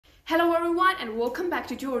Hello everyone and welcome back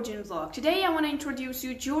to Georgian vlog. Today I want to introduce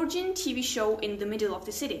you Georgian TV show in the middle of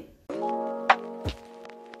the city.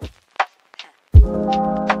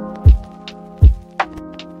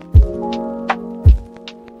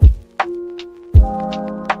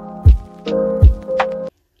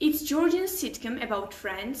 It's Georgian sitcom about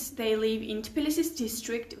friends. They live in Tbilisi's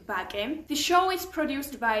district, Bake. The show is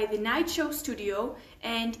produced by the Night Show Studio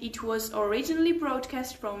and it was originally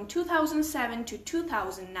broadcast from 2007 to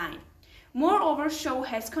 2009. Moreover, show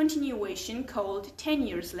has continuation called 10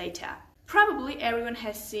 Years Later. Probably everyone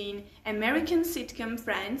has seen American sitcom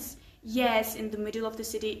Friends. Yes, in the middle of the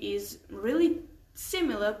city is really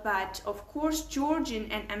similar, but of course Georgian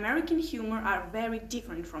and American humor are very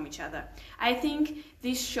different from each other. I think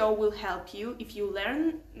this show will help you. If you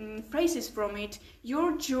learn phrases from it,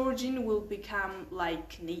 your Georgian will become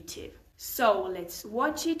like native. So let's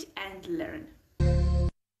watch it and learn.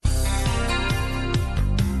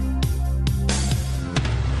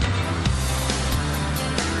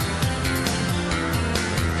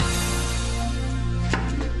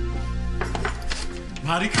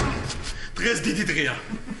 Marika, დღეს დიდი დღეა.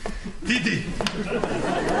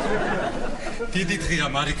 დიდი დღეა,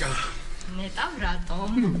 მარიკა. ნეტავ რატომ?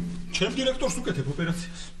 ჩემ დირექტორს უკეთებ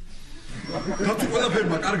ოპერაციას. თუ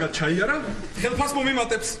ყველაფერმა კარგად ჩაიარა, ხელფას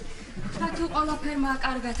მომიმატებს. თუ ყველაფერმა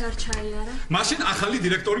კარგად არ ჩაიარა? მაშინ ახალი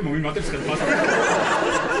დირექტორი მომიმატებს ხელფას.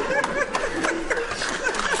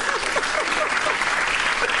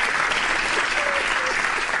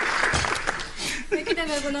 მე კიდევ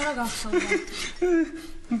მეგონა რა გახსოვდა.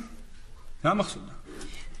 რა მახსოვდა?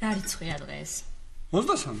 რა რიცხვია დღეს?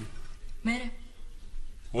 23. მერე?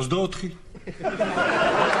 24.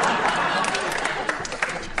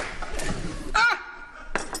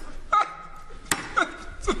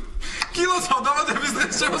 კილოს ავტომატების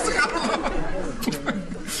დღეს შემოსხარულო.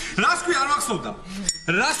 რას ქვია არ მახსოვდა?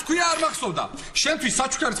 რას ქვია არ მახსოვდა? შენთვის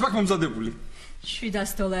საჩუქარიც მაქვს მომზადებული.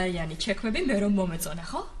 $700 ჩექვები მე რომ მომეწონა,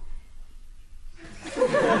 ხო?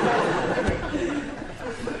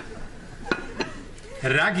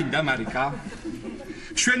 რა გინდა მარიკა?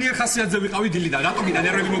 შვენიერ ხასიათზე ვიყავი დილიდან, რატო გინდა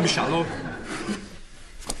ნერვები მომიშალო?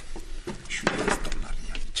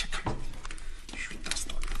 $700 ჩექა.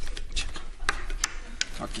 $700 ჩექა.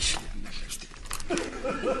 აკიშლიანებს.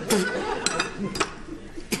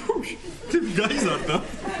 თუ გაიზარდა?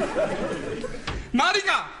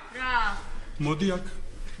 მარიკა! რა? მოდი აქ.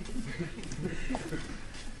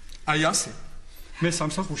 აი ასე. მე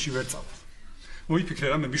სამსახურში ვერ წავალ. მოიფიქრე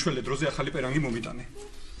რა მე მიშველე დროზე ახალი პერანგი მომიტანე.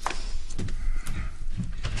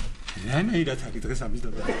 რანაირად არის დღეს ამის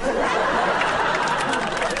დაბადება?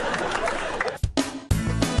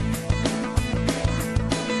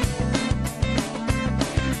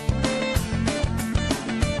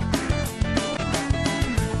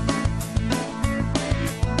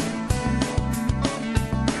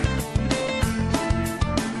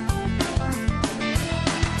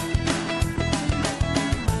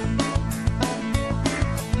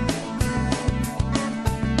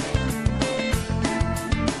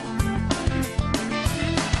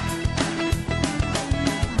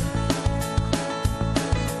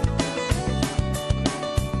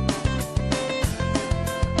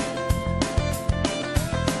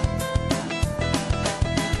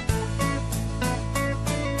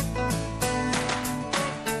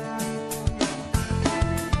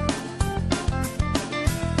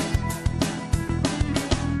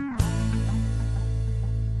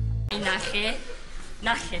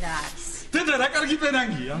 ნახე რა არის. დედა რა კარგი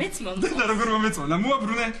პერანგია. მეც მომწონს. დედა როგორ მომეწონა,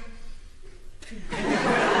 მოაბრუნე.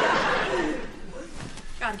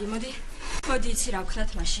 კარგი, მოდი იცი რა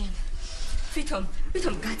ვქნათ მაშინ.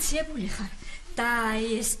 ვითომ გაციებული ხარ და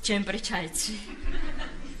ეს ჯემპრი ჩაიცი.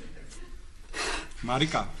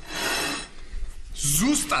 მარიკა,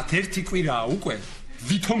 ზუსტად ერთი კვირაა უკვე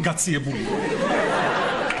ვითომ გაციებული.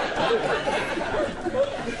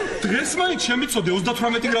 დღეს მაინც შემიცოდე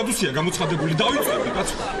 38 გრადუსია გამოცხადებული, დავიწევი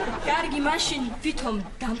კაცო. კარგი, მაშინ ვითომ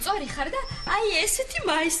დამწვარი ხარ და აი ესეთი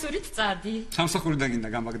მაისურით წადი. სამსახურიდან გინდა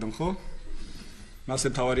გამაგდომ, ხო? მასე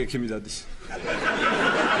თავარი ექიმი დადის.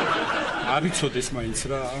 არ იცოდეს მაინც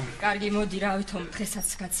რა. კარგი, მოდი რა, ვითომ დღესაც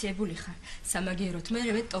გაციებული ხარ. სამაგიეროდ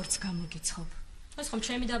მე ტორტს გამოგიცხობ. ეს ხომ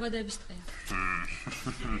ჩემი დაბადების დღეა.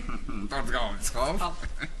 ტორტს გამოგიცხობ? ხო.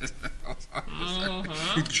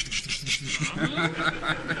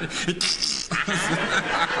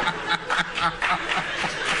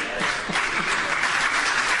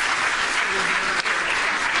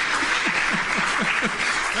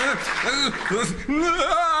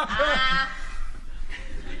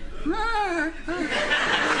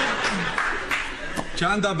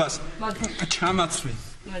 ჩანდაბას. მოდი. ჩამაცვი.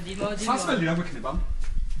 მოდი. სასმელი რა გვექნება?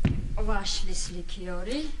 ვაშლის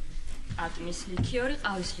ლიქიორი, ატმის ლიქიორი,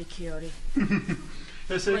 ყავის ლიქიორი.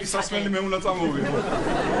 ესე იგი სასმელი მე უნდა წამოვიღო.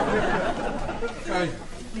 აი.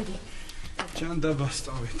 ჯანდა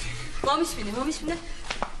ბასტავეთი. მომისმინე.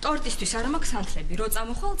 ტორტისთვის არა მაქვს სანთლები, რო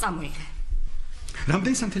წამოხვალ, წამოიღე.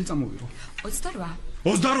 რამდენი სანთელი წამოვიღო? 28.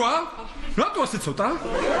 28? რატო ასე ცოტა?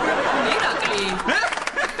 მირაკლი.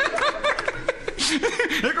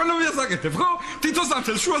 ეკონომიას აკეთებ, ხო? თითო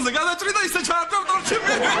სანთელს შუაზე გადაჭრი და ისე ჩაარტყევ ტორტში.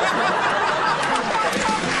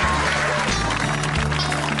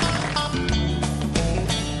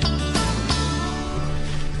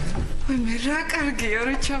 მე რა კარგია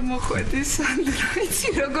რომ ჩამოხვედი სანდრო, იცი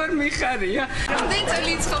როგორ მიხარია. რამდენი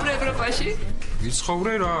წელი ცხოვრე ევროპაში?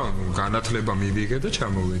 ვიცხოვრე რა, განათლება მივიღე და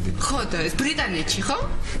ჩამოვედი. ხო და ეს ბრიტანეთში, ხო?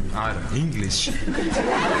 არა, ინგლისში.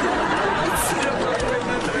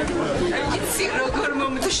 იცი როგორ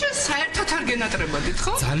მომდიშე საერთოდ არ გენატრებოდით,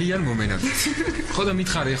 ხო? ძალიან მომენატრებ. ხო და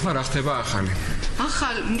მითხარი ახლა რა ხდება ახალი?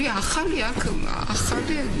 ახალი აქ,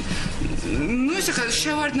 ახალი. ნუ ეს ხა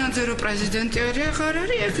შევარდნაძე რო პრეზიდენტი აღარ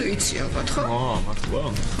არის, ეგ იცი ალბათ, ხო? მართლა?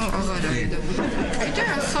 ხო, აღარ არის და. კიდე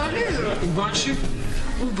ახალი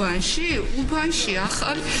უბანში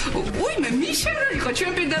ახალი. უიმე, მიშა რა იყო,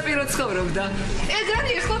 ჩვენ პირდაპირ ცხოვრობდა. ეგ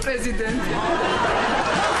არის ახლა პრეზიდენტი.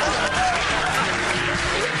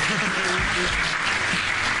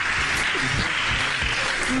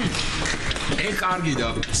 კარგი და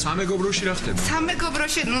სამეგობროში რა ხდება?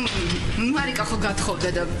 სამეგობროში, მარიკა ხო გათხოვდა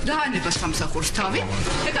და დაანება სამსახურს თავი.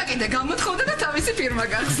 ეკა კიდე გამოთხოვდა და თავისი ფირმა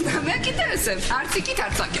გახსნა. მე კიდე ესე, არც იქით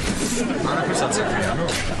არც აქეთ. არაფერს აწეფია, ნო?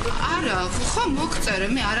 არა, ხო მოგწერე,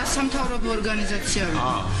 მე არასამთავრობო ორგანიზაცია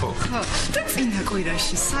ვარ. ხო. და წინა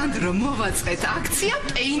კვირაში სანდრო მოვაწყეთ აქცია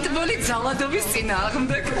პეინტბოლის ძალადობის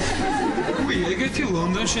წინააღმდეგ. უი, ეგეთი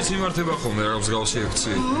ლონდონშიც იმართება ხოლმე რა მსგავსი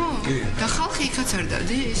აქცია. კი. და ხალხი იქაც არ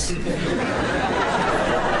დადის.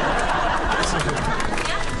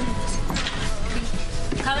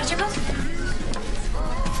 Ქალაქში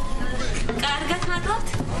კარგად მადლობთ.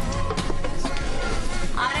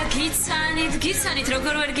 არა გიცანით,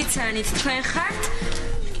 როგორ ვერ გიცანით, თქვენ ხართ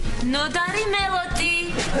ნოდარი მელოტი.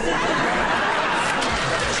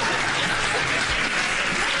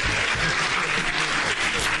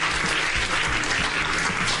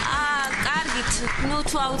 კარგით, ნუ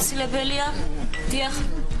თუ აუცილებელია, დიახ.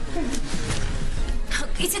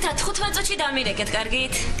 იცით რა 15 წუთში დამირეკეთ,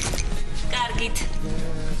 კარგით? კარგით.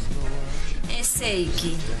 ესე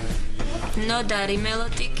იგი ნოდარი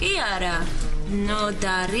მელოტი კი არა,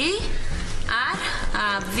 ნოდარი არ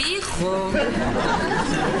ავიღო.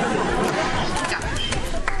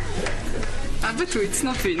 აბა თუ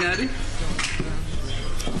იცნობ ვინ არის?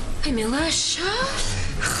 აი მელაშა?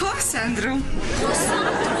 ხო, სანდრო.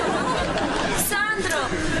 სანდრო,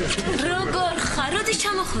 როგორ ხარ? როდის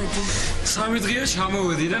ჩამოხვედი? 3 დღეა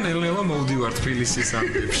ჩამოვედი და ნელ-ნელა მოვდივარ თბილისის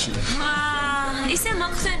ამდებში. ისე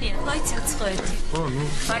მოხდენია, ხო იცი უცხოეთი. ხო, ნუ.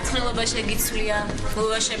 მარცხნილობა შეგიცვლია,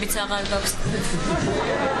 ულაშებიც აღარ გაქვს.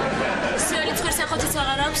 სველი ცხვირსახოთიც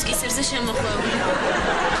აღარ აქვს, კისერზე შემოხვეული.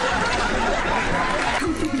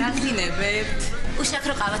 რა გინებებთ?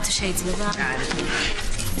 უშაქრო ყავა თუ შეიძლება?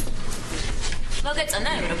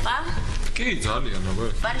 მოგეწონა ევროპა? კი, ძალიან, აბა.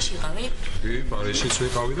 პარიში იყავი? კი, პარიშიც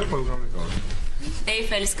ვიყავი და ყველგან ვიყავი.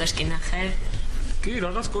 ეიფელის კოშკი ნახე? კი,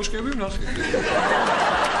 რაღაც კოშკები ვნახე.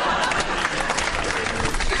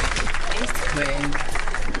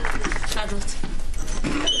 მადლობთ.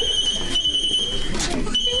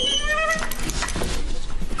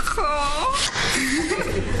 ხო.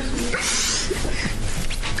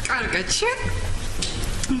 კარგად შე?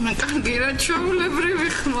 მე კარგი რა ჩვეულებრივი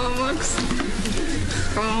ხმა მაქვს.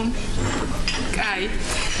 ხო. კაი.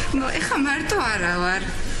 ნუ ეხა მარტო არა ვარ.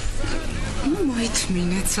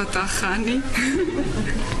 მოითმინე ცოტა ხანი.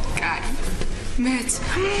 კაი. მეც.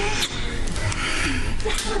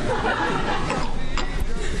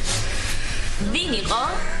 ვინ იყო?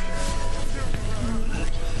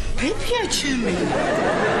 პეპია ჩემი.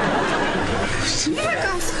 მე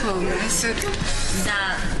განსხვავდა ესე. და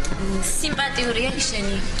სიმპათიურია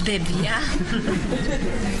შენი ბებია?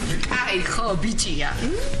 აი ხო, ბიჭია.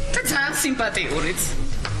 და ძალიან სიმპათიურიც.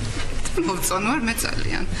 მოვწონვარ მე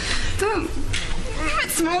ძალიან. და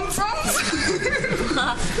მეც მომწონს.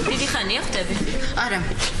 დიდი ხანია ხვდები? არა.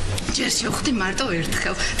 ჯერ შევხვდი მარტო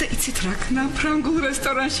ერთხელ და იცით რა ქნა ფრანგულ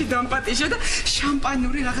რესტორანში დამპატიჟა და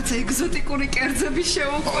შამპანური რაღაცა ეგზოტიკური კერძები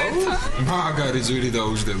შევუყვეთა. მაგარი ძვირი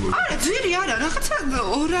დაუჯდებოდი. არა, ძვირი არა, რაღაცა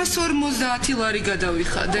 250 ლარი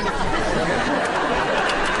გადავიხადე.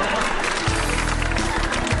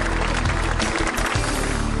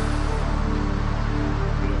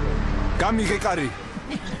 გამიღე კარი.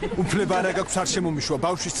 უფლება არა გაქვს არ შემომიშვა,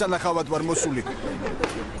 ბავშვის სანახავად ვარ მოსული.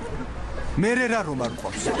 მერე რა რომ არ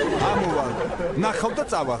ყავს. ამოვალ, ნახავ და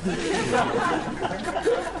წავა.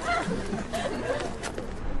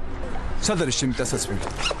 სად არის ჩემი დასასმელი?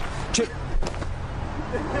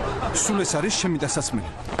 სულ ეს არის ჩემი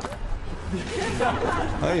დასასმელი.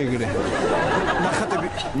 აი ეგრე.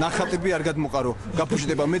 ნახატები არ გადმოყარო.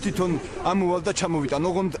 გაფუჭდება მე თვითონ ამოვალ და ჩამოვიტან.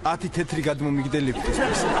 ოღონდ 10 თეთრი გადმომიგდელებით ეს.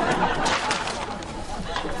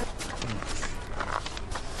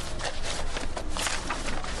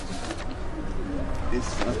 ეს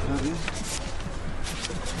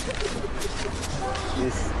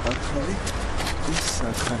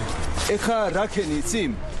ახალი. ეხა რა ქენი იცი?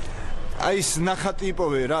 აი ეს ნახატი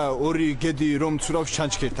იპოვე რა, ორი გედი რომ ცურავს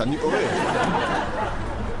ჩანჩქერთან იპოვე?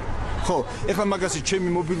 ხო, ეხლა მაგასი ჩემი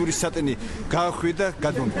მობილური სატენი გაახვიე და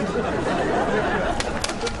გადმომიდე.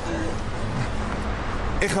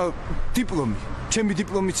 ეხლა დიპლომი, ჩემი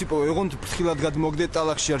დიპლომიც იპოვე, ოღონდ ფრთხილად გადმოგდე,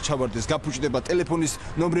 ტალახში არ ჩავარდეს, გაფუჭდება, ტელეფონის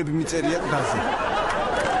ნომრები მიწერია გაზე.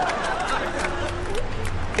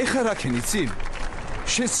 ეხლა რა ქენი იცი?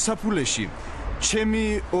 შენს საფულეში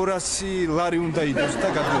ჩემი 200 ლარი უნდა იდოს და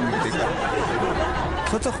გადმომიგდე.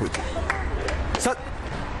 ცოტა ხვიტი.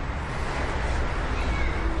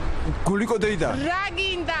 გულიკოდეიდა. რა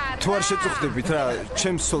გინდა? თუ არ შეწუხდებით რა,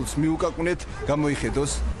 ჩემს სოლს მიუკაკუნეთ,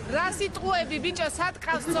 გამოიხედოს. რა სიტყვები ბიჭო, სად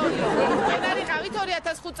ყავს სოლი? თქვენ არიყავით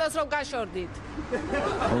 2005 წელს რომ გაშორდით.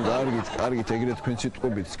 კარგით, ეგრე თქვენ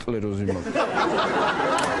სიტყვებით სკლეროზი მაქვს.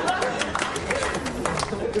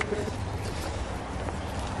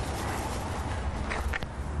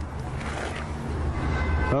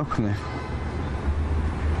 ახნე.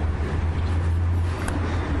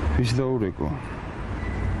 ვის დაურეკო?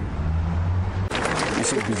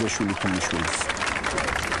 ისე ბიზაშვილი თუ მიშვილს.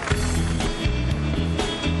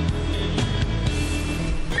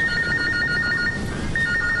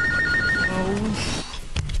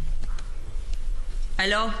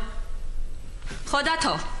 ალო?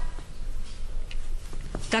 ხოდათო?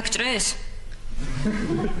 დაგჭრეს?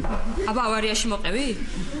 აბა ავარიაში მოყევი?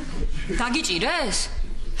 დაგიჭირეს?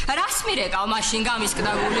 რას მირეკავ მაშინ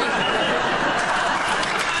გამისკდა გული?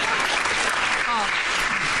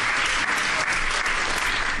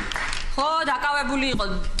 ხო, დაკავებული იყო,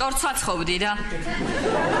 ტორცს ვაცხობდი და.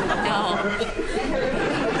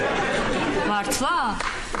 მართლა?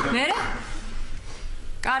 მერე?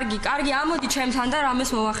 კარგი, ამოდი ჩემთან და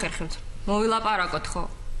რამეს მოვახერხებთ. მოვილაპარაკოთ ხო?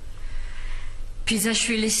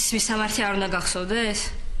 ბიზაშვილის მისამართი არ უნდა გახსოვდეს?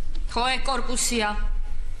 ხო,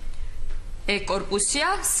 კორპუსია,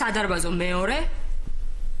 სადარბაზო მეორე,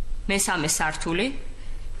 მესამე სართული,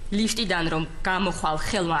 ლიფტიდან რომ გამოხვალ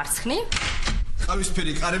ხელმარცხნი.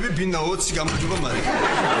 ყავისფერი კარები, ბინა 20 გამარჯობა მარი.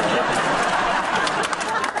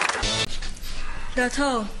 რათო?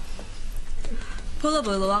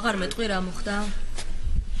 ბოლო აღარ მეტყვი რა მოხდა?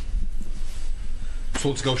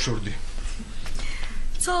 ცოლს გავშორდი.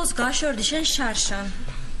 ცოლს გაშორდი შენ შარშან.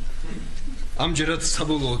 ამჯერად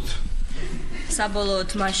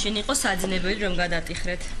საბოლოოდ მაშინ იყო საძინებელი რომ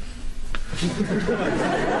გადატიხრეთ.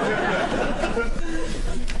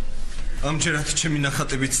 ამჯერად ჩემი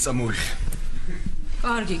ნახატებიც წამოვიხე.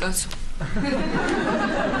 კარგი კაცო.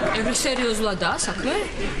 ეგრე სერიოზულადაა საქმე?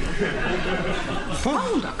 ხო,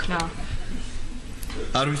 უნდა ქნა.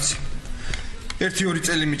 არ ვიცი. 1-2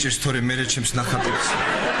 წელი მიჭირს თორე მერე ჩემს ნახატებს.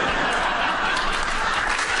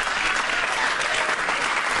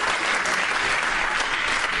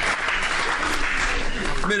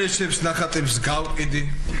 მერე ჩემს ნახატებს გავყიდი.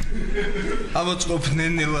 ავაწყობ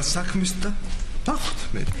ნენელა საქმის და ნახოთ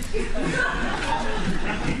მე.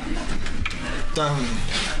 და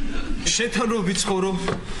შეთან რომ ვიცხოვრო,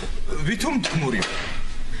 ვითომ თმური.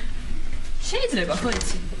 შეიძლება ხო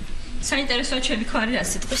იცი? საინტერესოა ჩემი ქვარი რა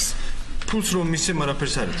სიტყვის. ფულს რომ მისცემ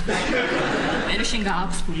არაფერს არ იტყვი. მერე შენ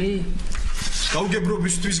გააქვს ფული?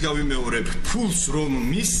 გავგებრობისთვის გავიმეორებ, ფულს რომ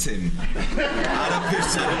მისცემ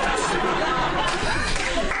არაფერს არ იტყვი.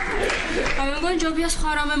 აი მგონი ჯობია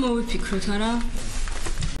სხვა რამე მოვიფიქროთ არა?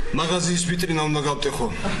 მაღაზიის ვიტრინა უნდა გავტეხო.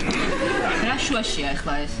 რა შუაშია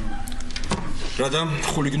ახლა ეს? რადგან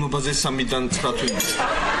ხულიგნობაზე 3-დან 9 თვე.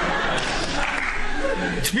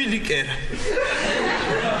 თბილი კერ.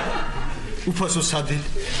 უფასო სადილ.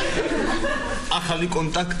 ახალი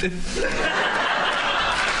კონტაქტი.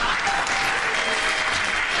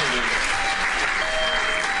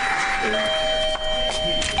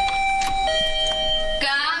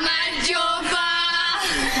 გამარჯობა.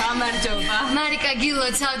 მარიკა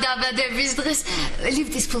გილოცავ დაბადების დღეს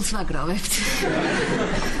ლიფტის ფულს ვაგროვებთ.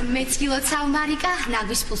 მეც გილოცავ მარიკა,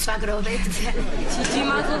 ნაგვის ფულს ვაგროვებთ. დიდი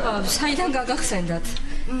მადლობა, საიდან გაგახსენდათ?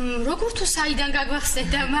 როგორ თუ საიდან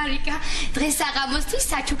გაგვახსენდა მარიკა, დღეს საღამოსთვის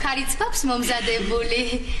საჩუქარიც გვაქვს მომზადებული.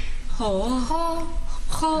 ხო,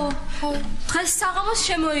 ხო, დღეს საღამოს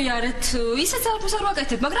შემოიარეთ. ისეც არაფერს არ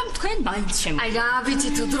ვაკეთებ, მაგრამ თქვენ მაინც შემო. აი რა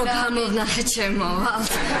ვიცით თუ დრო გამოვნახეთ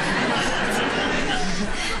შემოვალთ.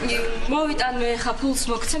 მოვიტან მე ხა ფულს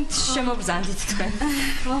მოგცემთ, შემობრძანდით თქვენ.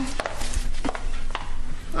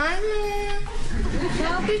 აი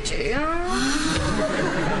რა ბიჭია.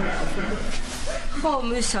 ხო,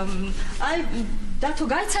 აი დათო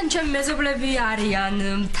გაიცან ჩემი მეზობლები არიან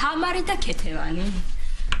თამარი და ქეთევანი.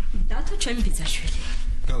 დათო ჩემი ბიძაშვილი.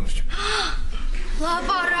 გამარჯობა.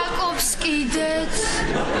 ლაპარაკობს კიდეც.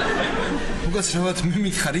 უგაცრავად მე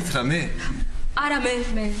მითხარით რამე? არა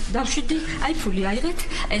მე დავშვიდი, აი ფული აიღეთ.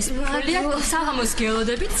 ეს ფულია საღამოს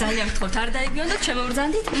გელოდებით, ძალიან გთხოვთ არ დაიგიონოთ,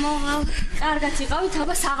 შემოვრძანდით. მოვალ. კარგად იყავით,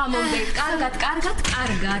 აბა საღამომდე.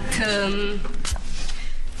 კარგად.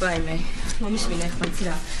 ვაიმე, მომისმინე ხო იცი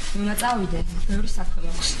რა. უნდა წავიდე, ბევრი საქმე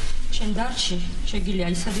მაქვს. შენ დარჩი, შეგიძლია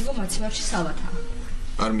ისადიგო მაცივარში სალათა.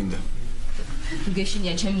 არ მინდა.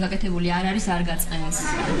 გეშინია ჩემი გაკეთებული არ არის არ გაწყენს.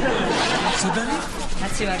 სად არის?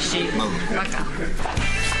 მაცივარში. მაკა.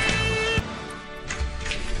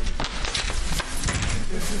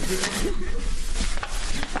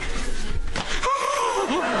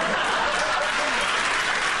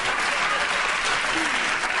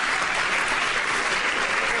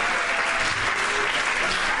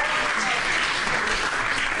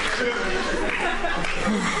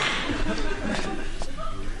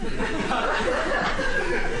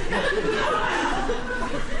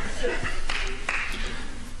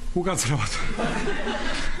 უკაცრავად.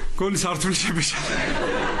 გონის ართული შებეშალე.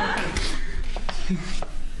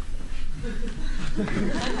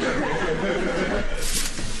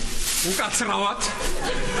 უკაცრავად.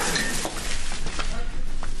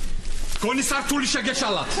 გონის ართული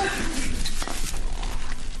შეგეშალათ.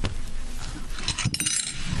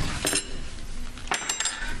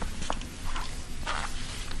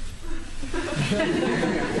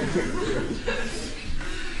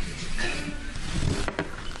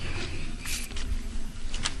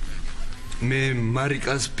 მე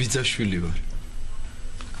მარიკას ბიძაშვილი ვარ.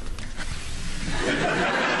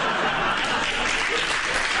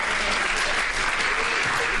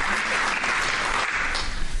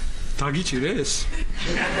 დაგიჭირეს?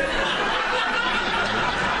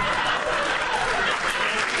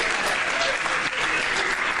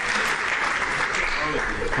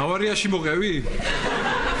 ავარიაში მოყევი?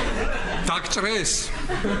 დაგჭრეს?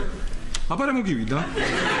 აბა რა მოგივიდა?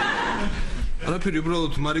 არაფერი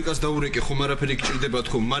უბრალოდ მარიკას დაურეკე ხომ არაფერი გჭირდება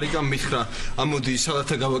თქო მარიკამ მითხრა ამოდი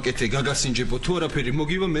სალათა გავაკეთე გაგასინჯებო თუ არაფერი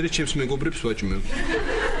მოგივა მე ჩემს მეგობრებს ვაჭმევ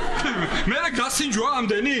მე რა გასინჯვა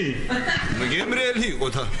ამდენი გემრიელი იყო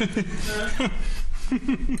და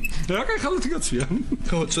რა კაი ხალხი გაცია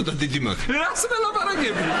ხო ცოტა დიდი მაქვს რას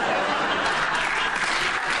მელაპარაკები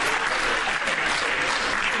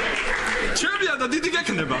ჩემია და დიდი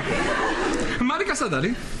გექნება მარიკა სად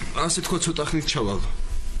არის ასე თქვა ცოტა ხნით ჩავალო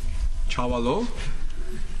ჩავალო?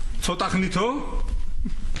 ცოტა ხნითო?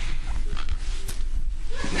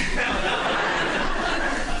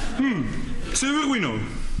 სევიღვინო?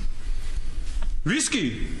 ვისკი?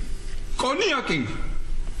 კონიაკი?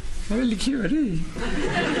 მე ლიქიორი?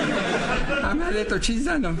 ამალეტო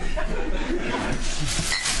ჩიზანო?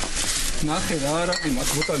 ნახე რა არის მაგ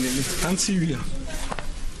ბოტალები? ანცივია.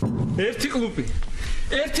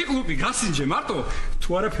 ერთი კლუბი გასინჯე მარტო თუ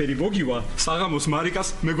არაფერი მოგივა საღამოს მარიკას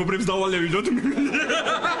მეგობრებს დავალევინოთ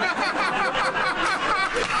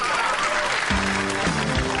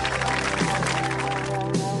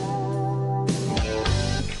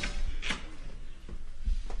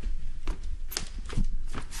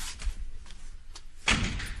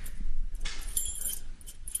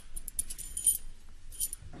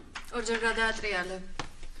ორჯერ გადაატრიალე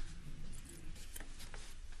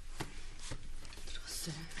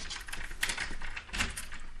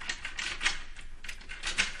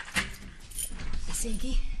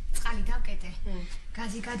სიგი წყალი დავკეტე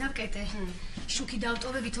გაზი გადავკეტე შუქი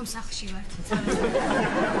დავტოვე ვითომ სახლში ვარ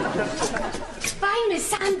ვაიმე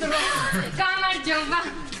სანდრო გამარჯობა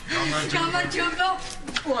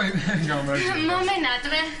ой გამარჯობა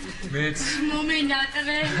მომენატრე მეც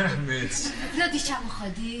მეც როდის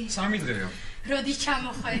ჩამოხვედი 3 დღეა როდის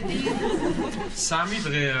ჩამოხვედი 3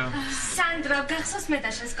 დღეა სანდრო გახსოვს მე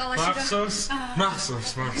და შენ სკოლაში მახსოვს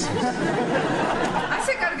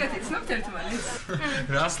ასე კარგად იცნობთ ერთმანეთს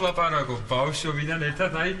რას ლაპარაკობ ბავშვობიდან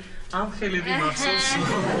ერთად აი ამ ხელები მახსოვს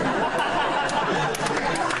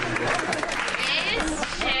ეს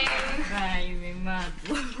შენ რაიმე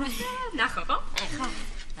მადლობა ნახო ხო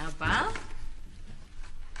აბა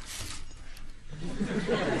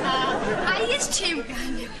აი ეს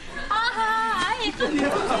ჩემგანი აჰა აი ხომ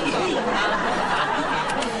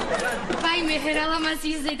ვაიმე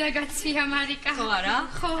ჰერალამაზის ზედა გაცვია მარიკა. ხო არა?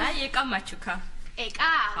 ხო. აი ეკა მაჩუკა.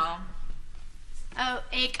 ეკა? ხო.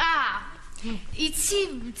 ეკა.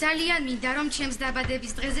 იცი ძალიან მინდა რომ ჩემს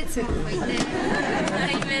დაბადების დღეზეც მოხვიდე.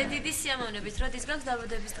 აი მე დიდი სიამოვნებით როდის გაქვს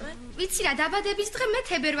დაბადების დღე? ვიცი რა დაბადების დღე მე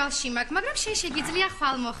თებერვალში მაქვს, მაგრამ შენ შეგიძლია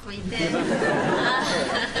ხვალ მოხვიდე.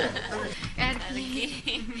 კარგი.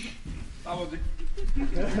 ამოდი.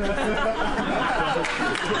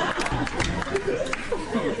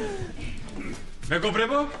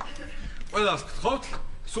 მეგობრებო, ყველას გთხოვთ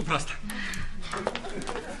სუფრასთან.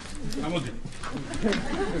 ამოდი.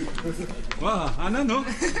 ვა, ანანო.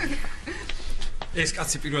 ეს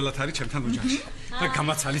კაცი პირველად არის ჩემთან ოჯახში და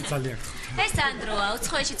გამაცალით ძალიან გთხოვთ. ეს სანდროა,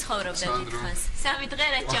 უცხოეთში ცხოვრობდა დიდხანს. 3 დღე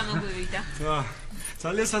რაც ჩამოგვივიდა.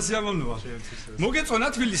 ძალიან სასიამოვნოა. მოგეწონა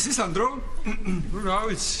თბილისი, სანდრო? რა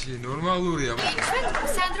ვიცი, ნორმალურია. ჩვენ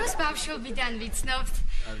სანდროს ბავშვობიდან ვიცნობთ.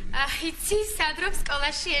 იცი, სანდრომ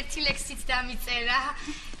სკოლაში ერთი ლექსიც დამიწერა.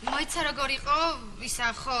 მოიცა როგორ იყო, ისა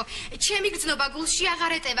ხო, ჩემი გრძნობა გულში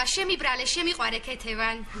აღარ ეტევა, შემიბრალე, შემიყვარე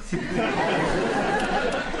ქეთევან.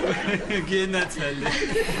 გენაცალე.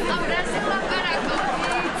 აუ, რაზე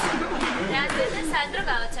ლაპარაკობთ? რაზე სანდრო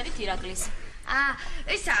გავაცალით ირაკლის.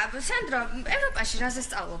 ისა, სანდრო, ევროპაში რაზე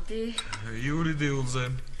სწავლობდი? იურიდიულზე.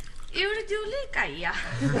 იურიდიული კაია.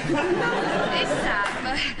 ისა,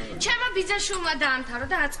 ჩემო ბიძაშვილმა დაამთავრა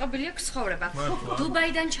და აწყობილი აქვს ცხოვრება.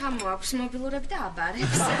 დუბაიდან ჩამოაქვს მობილურები და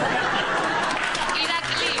აბარებს.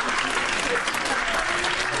 ირაკლი.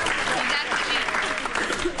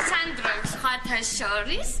 სანდრო, ხათა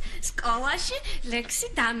შორის სკოლაში ლექსი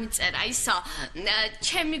დამიწერა, ისო,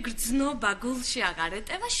 ჩემი გრძნობა გულში აღარ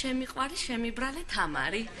ეტევა, შემიყვარე, შემიბრალე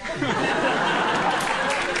თამარი.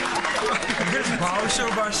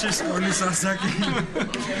 ბავშვობაში სკოლის ასაკი.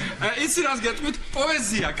 იცი რას გეტყვით?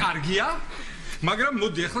 პოეზია კარგია, მაგრამ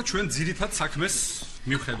მოდი ახლა ჩვენ ძირითად საქმეს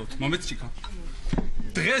მივხედოთ. მომეც ჭიქა.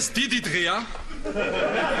 დღეს დიდი დღეა.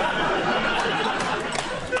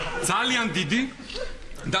 ძალიან დიდი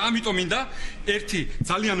და ამიტომ მინდა ერთი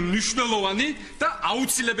ძალიან მნიშვნელოვანი და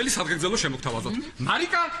აუცილებელი სადგეგრძელო შემოგთავაზოთ.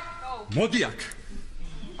 მარიკა, მოდი აქ.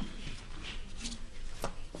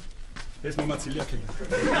 ეს მომაცილი აქედან.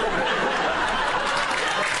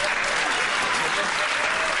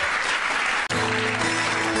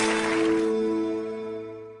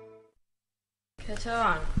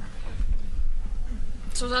 ქეთევან.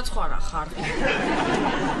 ცოტა ხვარა ხარ.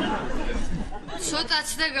 ცოტაც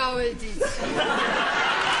და გავედით.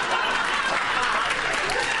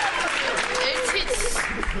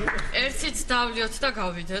 ერთიც დავლიოთ და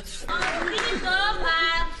გავიდეთ.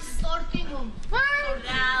 სპორტინგო.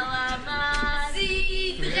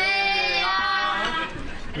 სიდღეა.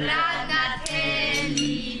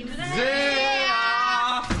 რანათელი. ზეა.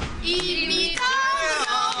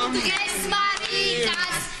 იმიტომ დღეს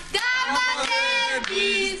მარიკას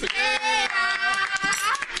დაბადების დღეა.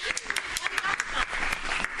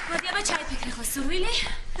 მოდი აბა ჩაიფიქრე ხო სურვილი?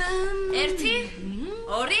 1 2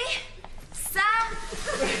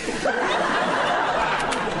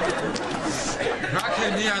 რა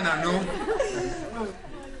ქენიანა ნუ?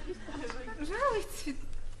 რა ვიცი,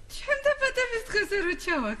 ჩემ დაბადების დღეზე რო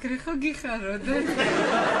ჩავაქრე, ხო გიხაროდე?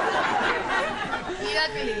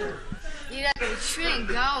 ირაკლი, ჩვენ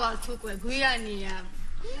გავალთ უკვე გვიანია.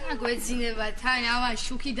 რა გვეძინება თან ამან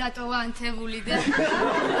შუქი დატოვა ანთებული და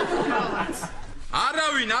გავალთ.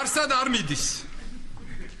 არავინ არსად არ მიდის.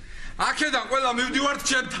 აქედან ყველა მივდივართ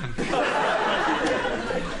ჩემთან.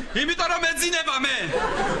 იმიტომ რომ ეძინება მე.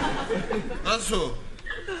 ასო.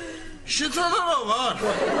 შეცადაა ვარ.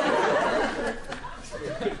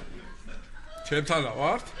 ჩემთანა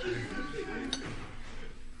ვართ?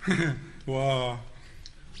 ვა.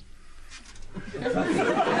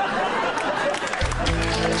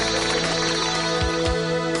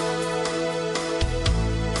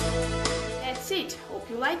 That's it. Hope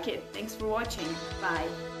you like it. Thanks for watching. Bye.